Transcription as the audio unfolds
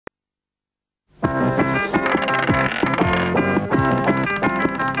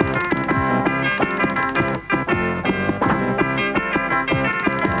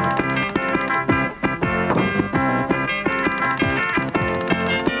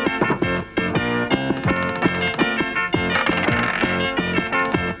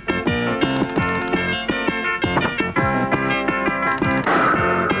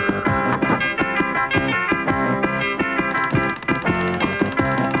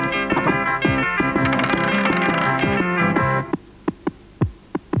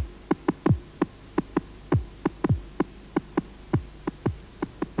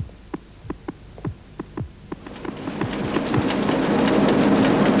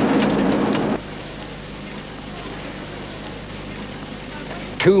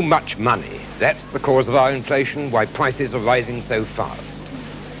Too much money. That's the cause of our inflation, why prices are rising so fast.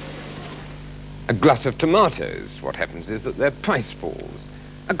 A glut of tomatoes, what happens is that their price falls.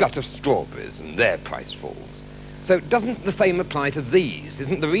 A glut of strawberries and their price falls. So doesn't the same apply to these?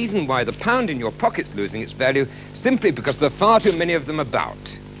 Isn't the reason why the pound in your pocket's losing its value simply because there are far too many of them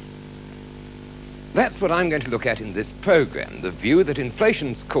about? That's what I'm going to look at in this program, the view that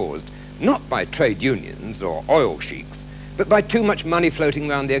inflation's caused not by trade unions or oil sheiks, but by too much money floating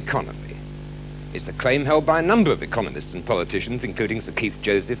around the economy. It's a claim held by a number of economists and politicians, including Sir Keith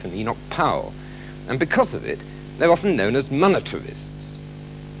Joseph and Enoch Powell. And because of it, they're often known as monetarists.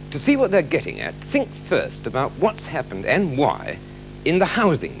 To see what they're getting at, think first about what's happened and why in the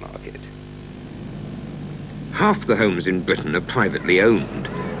housing market. Half the homes in Britain are privately owned.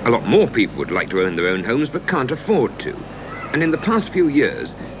 A lot more people would like to own their own homes but can't afford to. And in the past few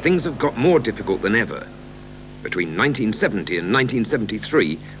years, things have got more difficult than ever. Between 1970 and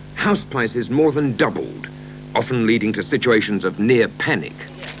 1973, house prices more than doubled, often leading to situations of near panic.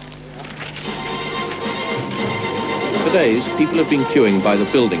 For days, people have been queuing by the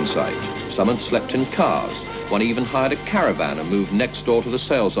building site. Some had slept in cars. One even hired a caravan and moved next door to the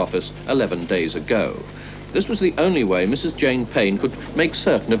sales office 11 days ago. This was the only way Mrs. Jane Payne could make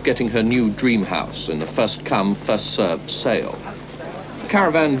certain of getting her new dream house in a first-come, first-served sale. The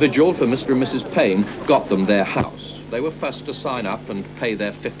caravan vigil for Mr. and Mrs. Payne got them their house. They were first to sign up and pay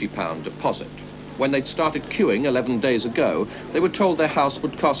their £50 deposit. When they'd started queuing 11 days ago, they were told their house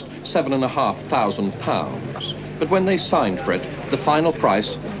would cost £7,500. But when they signed for it, the final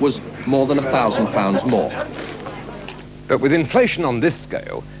price was more than £1,000 more. But with inflation on this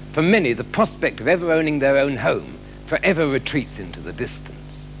scale, for many, the prospect of ever owning their own home forever retreats into the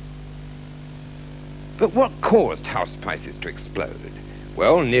distance. But what caused house prices to explode?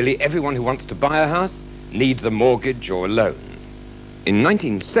 Well, nearly everyone who wants to buy a house needs a mortgage or a loan. In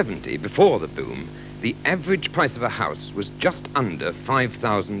 1970, before the boom, the average price of a house was just under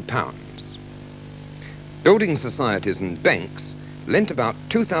 £5,000. Building societies and banks lent about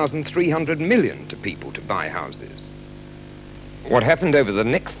 2,300 million to people to buy houses. What happened over the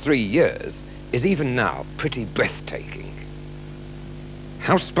next 3 years is even now pretty breathtaking.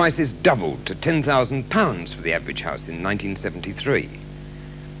 House prices doubled to £10,000 for the average house in 1973.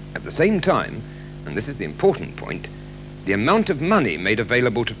 At the same time, and this is the important point, the amount of money made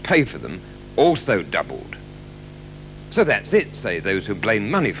available to pay for them also doubled. So that's it, say those who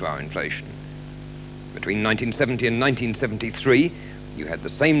blame money for our inflation. Between 1970 and 1973, you had the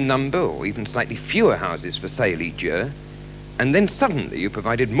same number or even slightly fewer houses for sale each year, and then suddenly you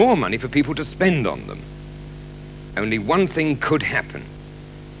provided more money for people to spend on them. Only one thing could happen.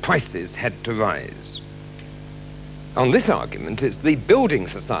 Prices had to rise. On this argument, it's the building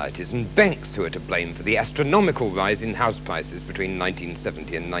societies and banks who are to blame for the astronomical rise in house prices between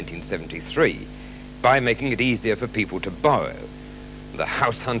 1970 and 1973 by making it easier for people to borrow. The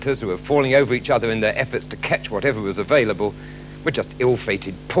house hunters who were falling over each other in their efforts to catch whatever was available were just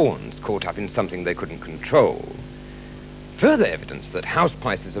ill-fated pawns caught up in something they couldn't control. Further evidence that house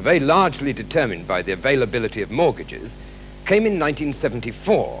prices are very largely determined by the availability of mortgages came in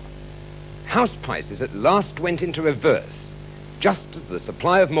 1974. House prices at last went into reverse, just as the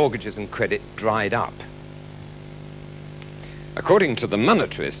supply of mortgages and credit dried up. According to the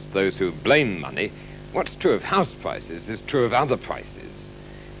monetarists, those who blame money, what's true of house prices is true of other prices.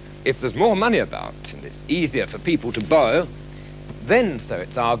 If there's more money about and it's easier for people to borrow, then, so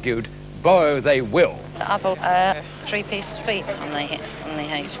it's argued, borrow they will. I bought a three-piece suite on the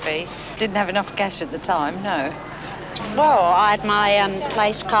HP. Didn't have enough cash at the time, no. Well, I had my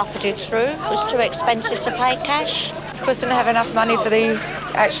place carpeted through. It was too expensive to pay cash. Of course, didn't have enough money for the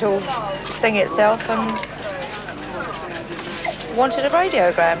actual thing itself and wanted a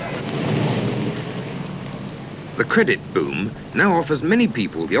radiogram. The credit boom now offers many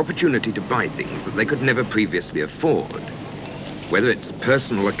people the opportunity to buy things that they could never previously afford. Whether it's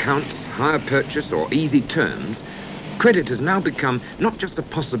personal accounts, hire purchase, or easy terms, credit has now become not just a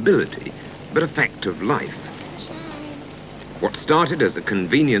possibility, but a fact of life. What started as a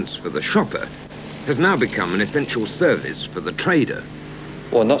convenience for the shopper has now become an essential service for the trader.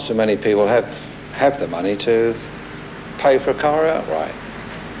 Well, not so many people have the money to pay for a car outright.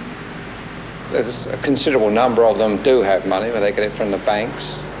 There's a considerable number of them do have money, whether they get it from the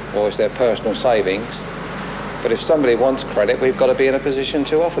banks or it's their personal savings. But if somebody wants credit, we've got to be in a position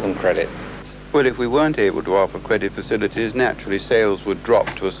to offer them credit. Well, if we weren't able to offer credit facilities, naturally sales would drop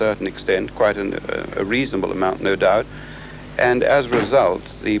to a certain extent, quite a reasonable amount, no doubt. And as a result,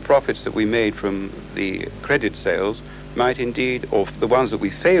 the profits that we made from the credit sales might indeed, or the ones that we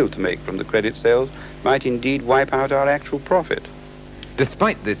failed to make from the credit sales, might indeed wipe out our actual profit.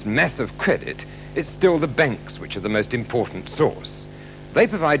 Despite this mass of credit, it's still the banks which are the most important source. They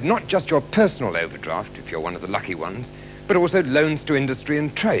provide not just your personal overdraft, if you're one of the lucky ones, but also loans to industry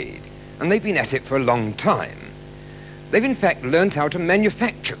and trade, and they've been at it for a long time. They've in fact learned how to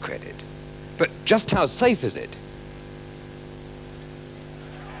manufacture credit. But just how safe is it?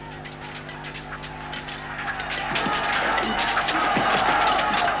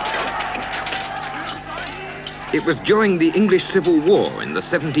 It was during the English Civil War in the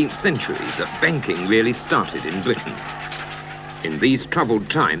 17th century that banking really started in Britain. In these troubled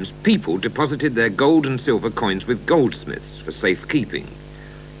times, people deposited their gold and silver coins with goldsmiths for safekeeping.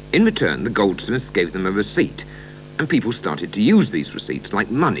 In return, the goldsmiths gave them a receipt, and people started to use these receipts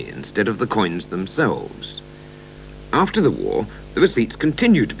like money instead of the coins themselves. After the war, the receipts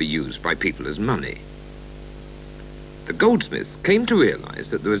continued to be used by people as money. The goldsmiths came to realize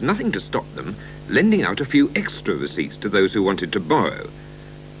that there was nothing to stop them lending out a few extra receipts to those who wanted to borrow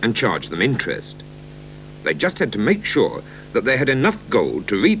and charge them interest. They just had to make sure that they had enough gold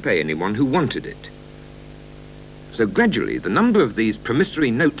to repay anyone who wanted it. So gradually, the number of these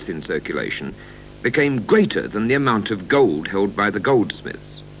promissory notes in circulation became greater than the amount of gold held by the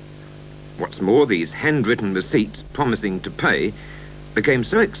goldsmiths. What's more, these handwritten receipts promising to pay became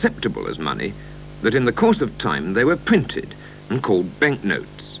so acceptable as money that in the course of time they were printed and called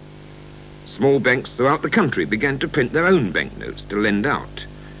banknotes. Small banks throughout the country began to print their own banknotes to lend out.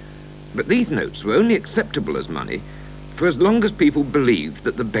 But these notes were only acceptable as money for as long as people believed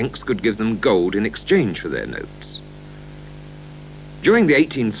that the banks could give them gold in exchange for their notes. During the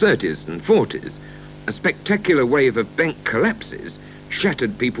 1830s and 40s, a spectacular wave of bank collapses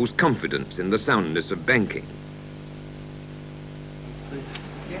shattered people's confidence in the soundness of banking.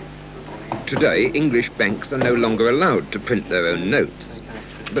 Today, English banks are no longer allowed to print their own notes,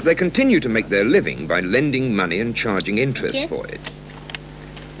 but they continue to make their living by lending money and charging interest for it.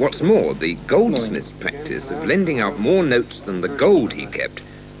 What's more, the goldsmith's practice of lending out more notes than the gold he kept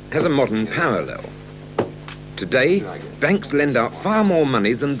has a modern parallel. Today, banks lend out far more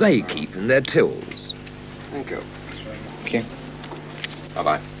money than they keep in their tills. Thank you. Okay.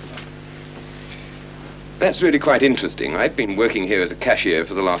 Bye-bye. That's really quite interesting. I've been working here as a cashier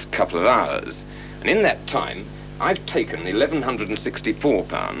for the last couple of hours, and in that time, I've taken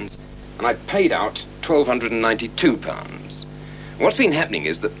 £1,164 and I've paid out £1,292. What's been happening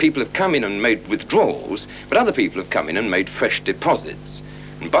is that people have come in and made withdrawals, but other people have come in and made fresh deposits.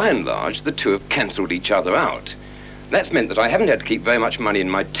 And by and large, the two have cancelled each other out. That's meant that I haven't had to keep very much money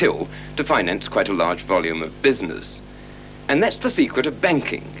in my till to finance quite a large volume of business. And that's the secret of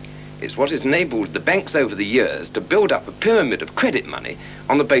banking. It's what has enabled the banks over the years to build up a pyramid of credit money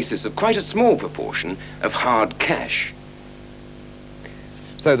on the basis of quite a small proportion of hard cash.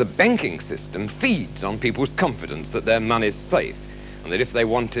 So the banking system feeds on people's confidence that their money's safe and that if they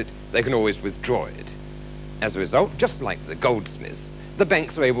want it, they can always withdraw it. As a result, just like the goldsmiths, the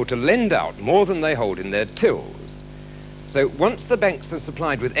banks are able to lend out more than they hold in their tills. So once the banks are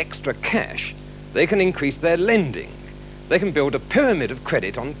supplied with extra cash, they can increase their lending. They can build a pyramid of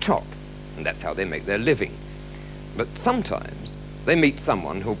credit on top, and that's how they make their living. But sometimes they meet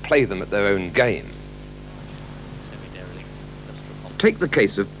someone who'll play them at their own game. Take the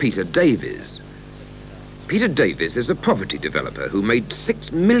case of Peter Davies. Peter Davies is a property developer who made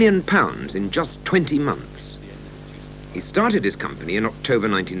 £6 million in just 20 months. He started his company in October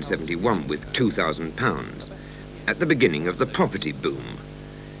 1971 with £2,000 at the beginning of the property boom.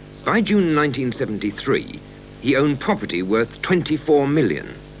 By June 1973, he owned property worth £24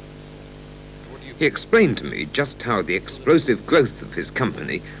 million. He explained to me just how the explosive growth of his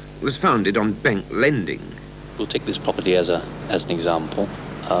company was founded on bank lending. We'll take this property as an example,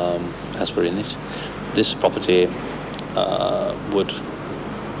 as we're in it. This property would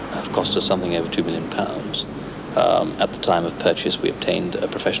have cost us something over £2 million. At the time of purchase, we obtained a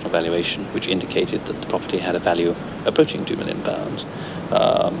professional valuation which indicated that the property had a value approaching £2 million.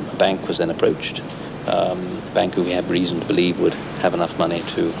 A bank was then approached. A bank who we have reason to believe would have enough money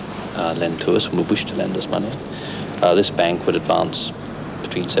to lend to us and would wish to lend us money. This bank would advance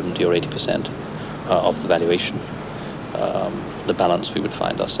between 70 or 80% of the valuation. The balance we would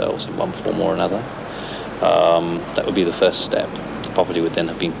find ourselves in one form or another. That would be the first step. The property would then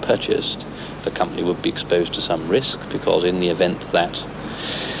have been purchased. The company would be exposed to some risk because in the event that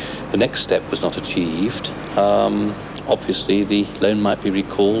the next step was not achieved, obviously the loan might be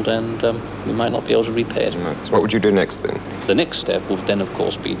recalled and we might not be able to repay it. So what would you do next then? The next step would then of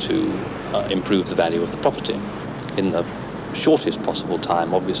course be to improve the value of the property. In the shortest possible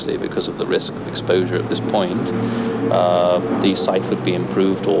time, obviously, because of the risk of exposure at this point, the site would be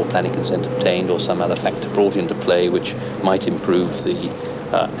improved or planning consent obtained or some other factor brought into play which might improve the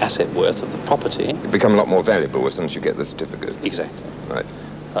asset worth of the property. It become a lot more valuable as soon as you get the certificate. Exactly. Right.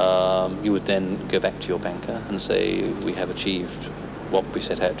 You would then go back to your banker and say, we have achieved what we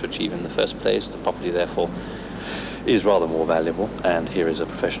set out to achieve in the first place. The property, therefore, is rather more valuable, and here is a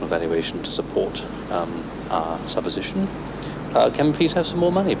professional valuation to support our supposition. Can we please have some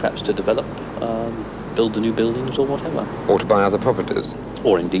more money, perhaps to develop, build the new buildings or whatever? Or to buy other properties.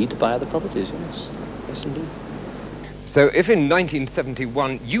 Or indeed to buy other properties, yes. Yes, indeed. So if in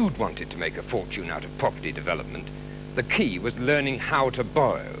 1971 you'd wanted to make a fortune out of property development, the key was learning how to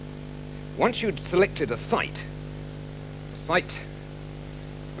borrow. Once you'd selected a site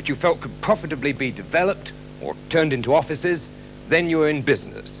which you felt could profitably be developed or turned into offices, then you were in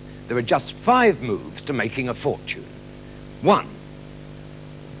business. There were just 5 moves to making a fortune. 1,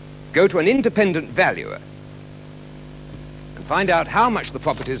 go to an independent valuer and find out how much the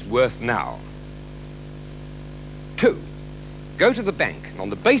property is worth now. 2, go to the bank and on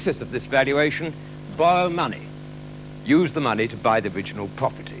the basis of this valuation, borrow money. Use the money to buy the original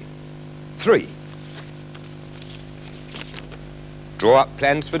property. 3, draw up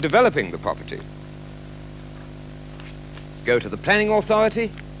plans for developing the property. Go to the planning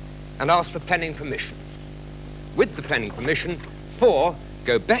authority and ask for planning permission. With the planning permission, 4,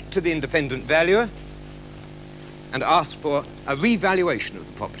 go back to the independent valuer and ask for a revaluation of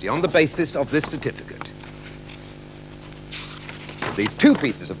the property on the basis of this certificate. With these 2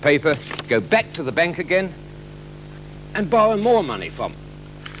 pieces of paper, go back to the bank again and borrow more money from them.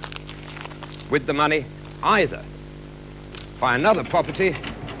 With the money, either buy another property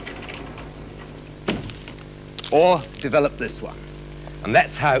or develop this one. And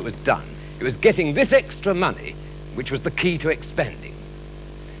that's how it was done. It was getting this extra money which was the key to expanding.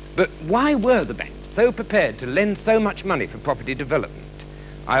 But why were the banks so prepared to lend so much money for property development?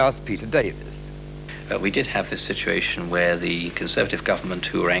 I asked Peter Davis. We did have this situation where the Conservative government,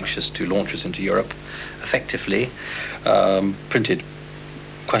 who were anxious to launch us into Europe, effectively printed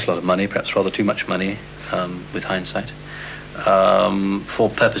quite a lot of money, perhaps rather too much money with hindsight, for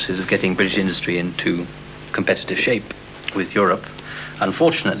purposes of getting British industry into competitive shape with Europe.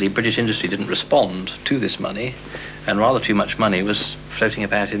 Unfortunately, British industry didn't respond to this money, and rather too much money was floating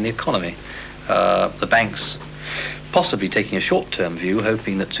about in the economy. The banks, possibly taking a short-term view,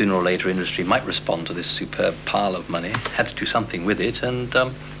 hoping that sooner or later industry might respond to this superb pile of money, had to do something with it, and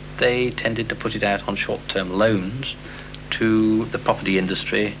they tended to put it out on short-term loans to the property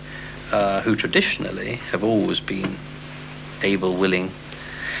industry, who traditionally have always been able, willing,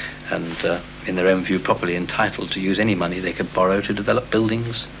 and in their own view properly entitled to use any money they could borrow to develop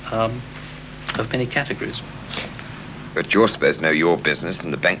buildings of many categories. But you're supposed to know your business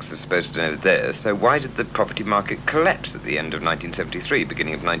and the banks are supposed to know theirs, so why did the property market collapse at the end of 1973,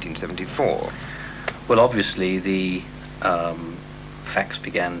 beginning of 1974? Well, obviously the facts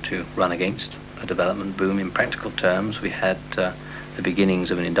began to run against a development boom. In practical terms, we had the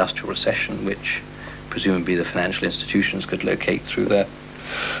beginnings of an industrial recession, which presumably the financial institutions could locate through their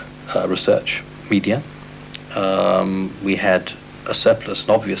research media. We had a surplus,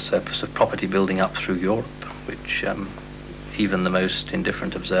 an obvious surplus of property building up through Europe, which even the most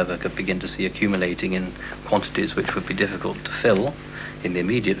indifferent observer could begin to see accumulating in quantities which would be difficult to fill in the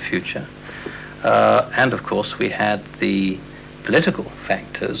immediate future. And of course we had the political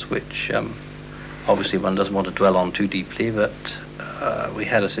factors, which obviously one doesn't want to dwell on too deeply, but we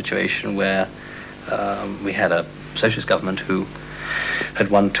had a situation where we had a socialist government who had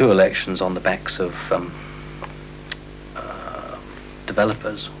won 2 elections on the backs of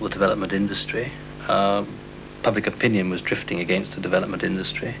developers, or the development industry. Public opinion was drifting against the development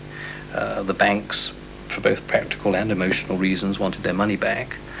industry. The banks, for both practical and emotional reasons, wanted their money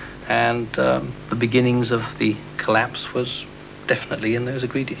back, and the beginnings of the collapse was definitely in those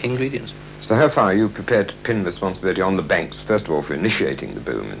ingredients. So how far are you prepared to pin responsibility on the banks, first of all, for initiating the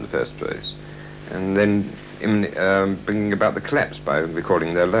boom in the first place, and then bringing about the collapse by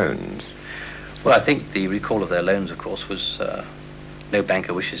recalling their loans? Well, I think the recall of their loans, of course, was no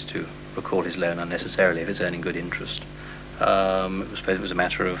banker wishes to recall his loan unnecessarily if it's earning good interest. It was a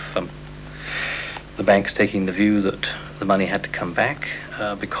matter of the banks taking the view that the money had to come back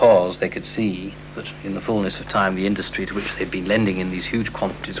because they could see that in the fullness of time the industry to which they'd been lending in these huge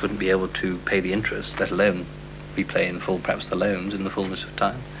quantities wouldn't be able to pay the interest, let alone repay in full perhaps the loans in the fullness of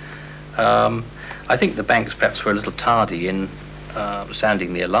time. I think the banks perhaps were a little tardy in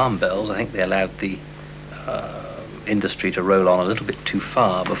sounding the alarm bells. I think they allowed the industry to roll on a little bit too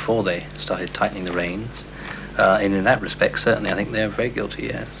far before they started tightening the reins. And in that respect, certainly, I think they're very guilty,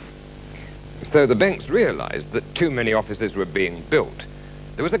 yes. So the banks realized that too many offices were being built.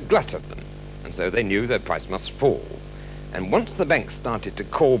 There was a glut of them, and so they knew their price must fall. And once the banks started to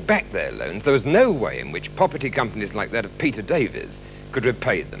call back their loans, there was no way in which property companies like that of Peter Davies could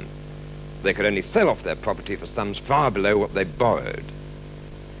repay them. They could only sell off their property for sums far below what they borrowed.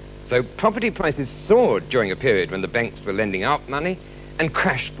 So property prices soared during a period when the banks were lending out money and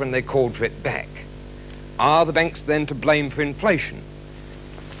crashed when they called for it back. Are the banks then to blame for inflation?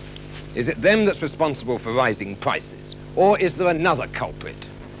 Is it them that's responsible for rising prices, or is there another culprit?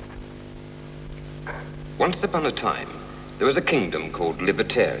 Once upon a time, there was a kingdom called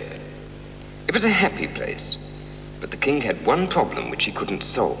Libertaria. It was a happy place, but the king had one problem which he couldn't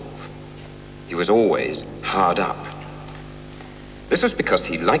solve. He was always hard up. This was because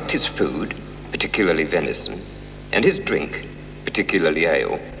he liked his food, particularly venison, and his drink, particularly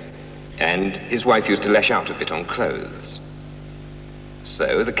ale, and his wife used to lash out a bit on clothes.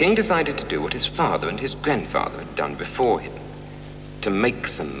 So the king decided to do what his father and his grandfather had done before him, to make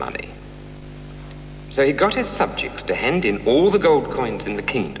some money. So he got his subjects to hand in all the gold coins in the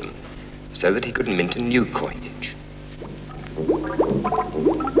kingdom so that he could mint a new coinage.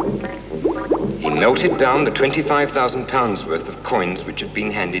 He melted down the £25,000 worth of coins which had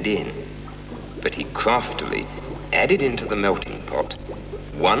been handed in, but he craftily added into the melting pot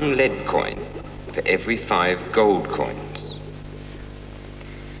 1 lead coin for every 5 gold coins.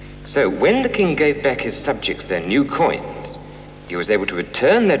 So when the king gave back his subjects their new coins, he was able to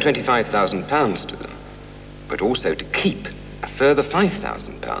return their £25,000 to them, but also to keep a further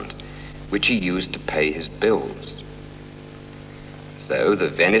 £5,000, which he used to pay his bills. So the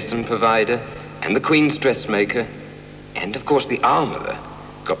venison provider and the queen's dressmaker, and of course the armourer,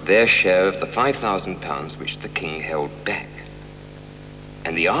 got their share of the £5,000 which the king held back.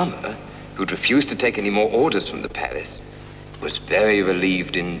 And the armourer, who'd refused to take any more orders from the palace, was very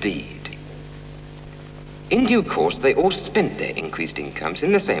relieved indeed. In due course, they all spent their increased incomes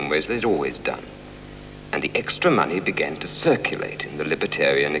in the same ways they'd always done, and the extra money began to circulate in the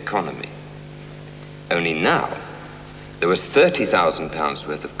libertarian economy. Only now, there was £30,000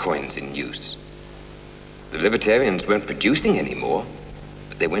 worth of coins in use. The libertarians weren't producing any more,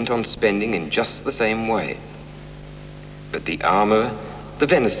 but they went on spending in just the same way. But the armourer, the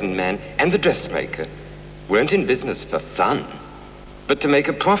venison man, and the dressmaker weren't in business for fun, but to make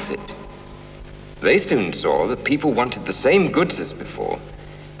a profit. They soon saw that people wanted the same goods as before,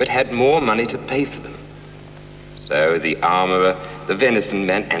 but had more money to pay for them. So the armourer, the venison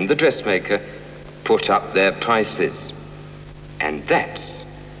man, and the dressmaker put up their prices. And that's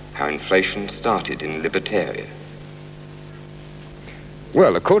how inflation started in Libertaria.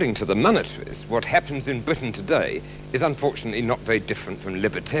 Well, according to the monetarists, what happens in Britain today is unfortunately not very different from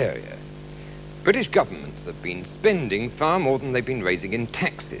Libertaria. British governments have been spending far more than they've been raising in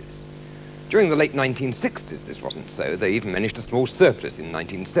taxes. During the late 1960s, this wasn't so. They even managed a small surplus in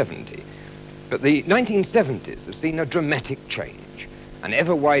 1970. But the 1970s have seen a dramatic change. An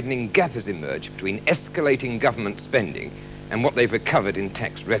ever-widening gap has emerged between escalating government spending and what they've recovered in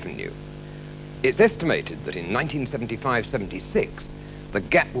tax revenue. It's estimated that in 1975-76, the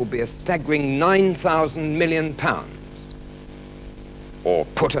gap will be a staggering £9,000 million. Or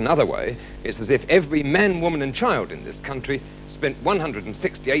put another way, it's as if every man, woman and child in this country spent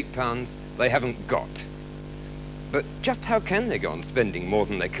 £168 they haven't got. But just how can they go on spending more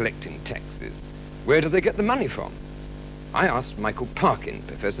than they collect in taxes? Where do they get the money from? I asked Michael Parkin,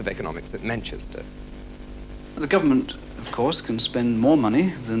 Professor of Economics at Manchester. The government, of course, can spend more money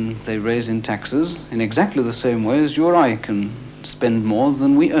than they raise in taxes in exactly the same way as you or I can spend more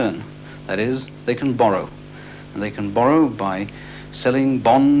than we earn. That is, they can borrow. And they can borrow by selling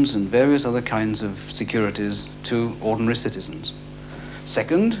bonds and various other kinds of securities to ordinary citizens.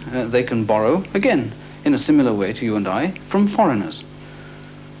 Second, they can borrow, again, in a similar way to you and I, from foreigners.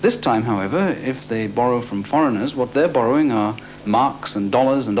 This time, however, if they borrow from foreigners, what they're borrowing are marks and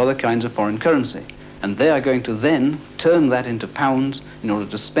dollars and other kinds of foreign currency. And they are going to then turn that into pounds in order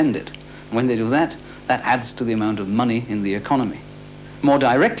to spend it. And when they do that, that adds to the amount of money in the economy. More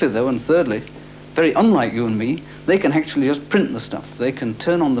directly, though, and thirdly, very unlike you and me, they can actually just print the stuff. They can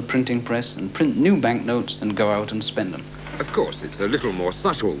turn on the printing press and print new banknotes and go out and spend them. Of course, it's a little more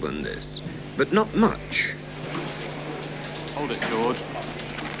subtle than this, but not much. Hold it, George.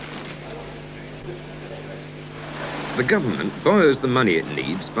 The government borrows the money it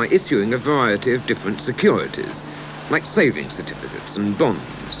needs by issuing a variety of different securities, like savings certificates and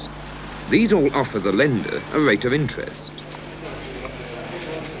bonds. These all offer the lender a rate of interest.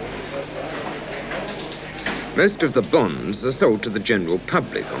 Most of the bonds are sold to the general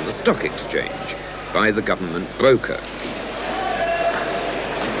public on the stock exchange, by the government broker.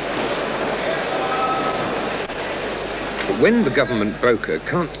 But when the government broker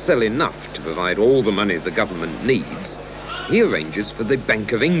can't sell enough to provide all the money the government needs, he arranges for the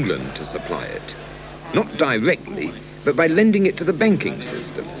Bank of England to supply it. Not directly, but by lending it to the banking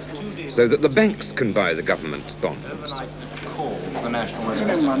system, so that the banks can buy the government's bonds.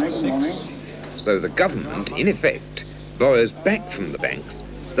 So the government, in effect, borrows back from the banks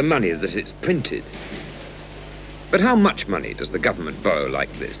the money that it's printed. But how much money does the government borrow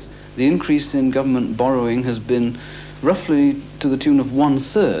like this? The increase in government borrowing has been roughly to the tune of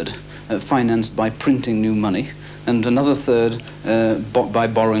 1/3 financed by printing new money, and another third by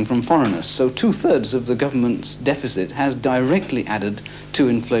borrowing from foreigners. So 2/3 of the government's deficit has directly added to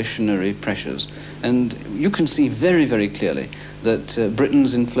inflationary pressures. And you can see very, very clearly that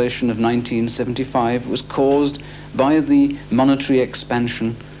Britain's inflation of 1975 was caused by the monetary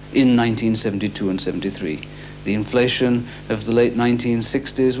expansion in 1972 and 73. The inflation of the late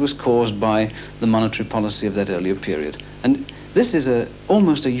 1960s was caused by the monetary policy of that earlier period. And this is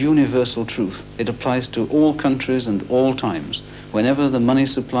almost a universal truth. It applies to all countries and all times. Whenever the money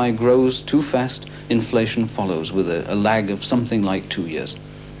supply grows too fast, inflation follows with a lag of something like 2 years.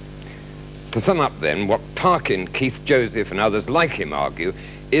 To sum up then, what Parkin, Keith Joseph and others like him argue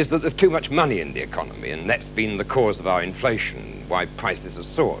is that there's too much money in the economy, and that's been the cause of our inflation, why prices are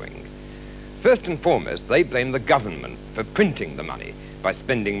soaring. First and foremost, they blame the government for printing the money by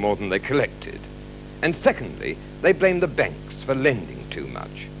spending more than they collected. And secondly, they blame the banks for lending too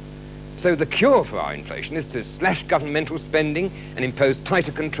much. So the cure for our inflation is to slash governmental spending and impose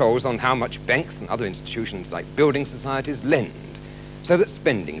tighter controls on how much banks and other institutions like building societies lend, so that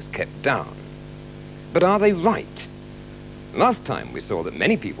spending's kept down. But are they right? Last time we saw that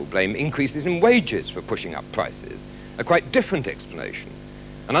many people blame increases in wages for pushing up prices, a quite different explanation.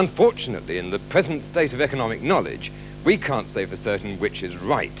 And unfortunately, in the present state of economic knowledge, we can't say for certain which is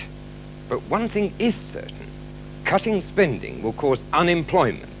right. But one thing is certain: cutting spending will cause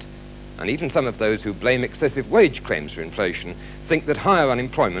unemployment. And even some of those who blame excessive wage claims for inflation think that higher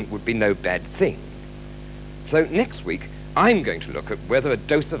unemployment would be no bad thing. So next week, I'm going to look at whether a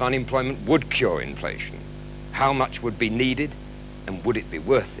dose of unemployment would cure inflation, how much would be needed, and would it be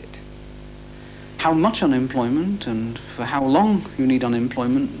worth it? How much unemployment and for how long you need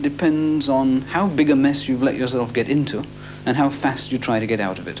unemployment depends on how big a mess you've let yourself get into and how fast you try to get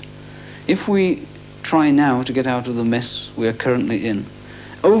out of it. If we try now to get out of the mess we are currently in,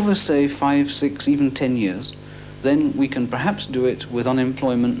 over, say, 5, 6, even 10 years, then we can perhaps do it with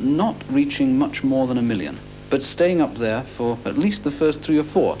unemployment not reaching much more than 1 million, but staying up there for at least the first 3 or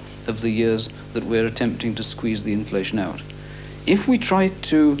 4 of the years that we're attempting to squeeze the inflation out. If we try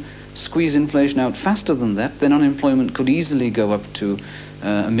to squeeze inflation out faster than that, then unemployment could easily go up to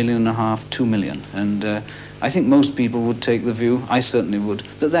 1.5 million, 2 million. And I think most people would take the view, I certainly would,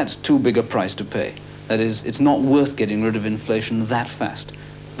 that that's too big a price to pay. That is, it's not worth getting rid of inflation that fast.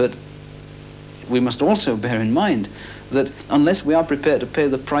 But we must also bear in mind that unless we are prepared to pay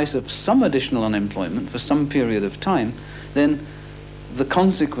the price of some additional unemployment for some period of time, then the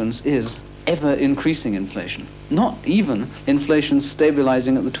consequence is ever increasing inflation. Not even inflation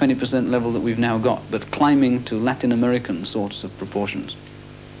stabilizing at the 20% level that we've now got, but climbing to Latin American sorts of proportions.